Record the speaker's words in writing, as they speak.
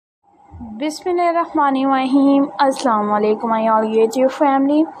Bismillahirrahmanirrahim. Assalamu alaikum my all YouTube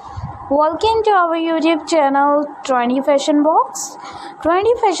family. Welcome to our YouTube channel 20 Fashion Box.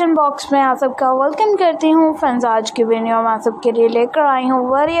 20 Fashion Box में आप सबका welcome करती हूँ friends. आज की वीडियो में आप सबके लिए लेकर आई हूँ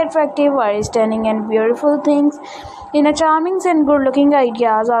very attractive, very stunning and beautiful things in a charming and good looking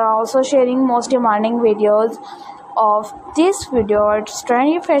ideas. Are also sharing most demanding videos of this video. Its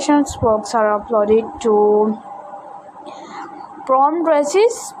 20 Fashion Box are uploaded to prom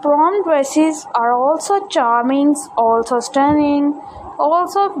dresses. Prom dresses are also charming, also stunning,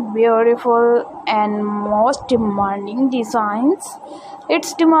 also beautiful and most demanding designs.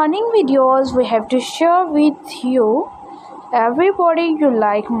 It's demanding videos we have to share with you. Everybody you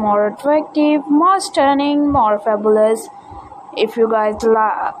like more attractive, more stunning, more fabulous. If you guys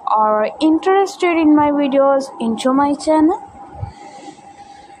are interested in my videos into my channel,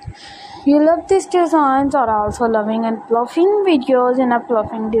 you love these designs, are also loving and fluffing videos in a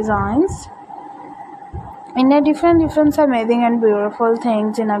fluffing designs in a different amazing and beautiful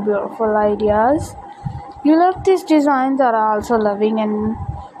things in a beautiful ideas. You love these designs, are also loving and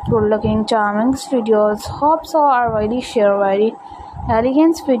good looking charming videos. Hope so are really share very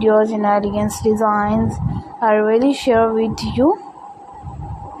elegant videos in elegant designs. I really share with you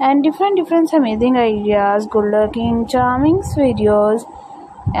and different amazing ideas, good looking charming videos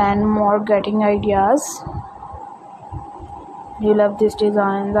and more getting ideas. You love these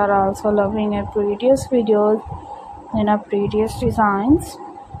designs, are also loving a prettiest videos in a prettiest designs.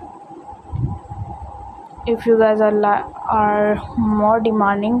 If you guys are more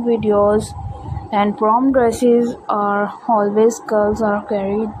demanding videos and prom dresses are always girls are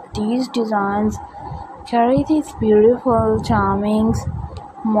carry these designs, carry these beautiful charming,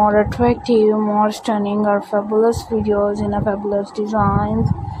 more attractive, more stunning or fabulous videos in a fabulous designs.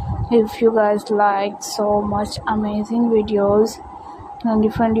 If you guys like so much amazing videos and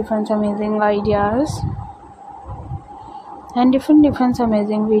different amazing ideas and different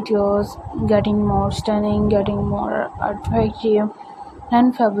amazing videos getting more stunning, getting more attractive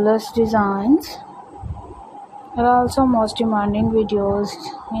and fabulous designs, and also most demanding videos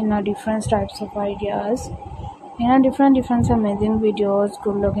in a different types of ideas in a different amazing videos,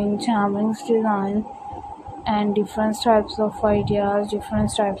 good looking charming design and different types of ideas,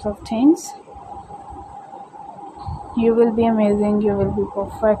 different types of things. You will be amazing, you will be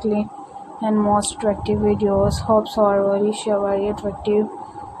perfectly and most attractive videos. Hope so are very sure, very attractive,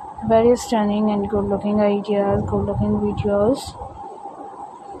 very stunning and good looking ideas, good looking videos,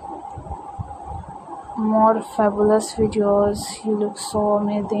 more fabulous videos. You look so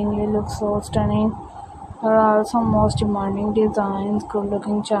amazing, you look so stunning. There are also most demanding designs, good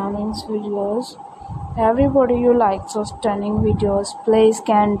looking charming videos. Everybody you like so stunning videos, please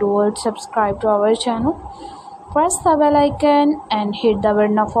can do it. Subscribe to our channel, press the bell icon and hit the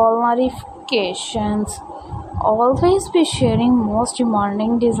button of all notifications. Always be sharing most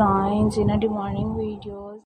demanding designs in a demanding videos.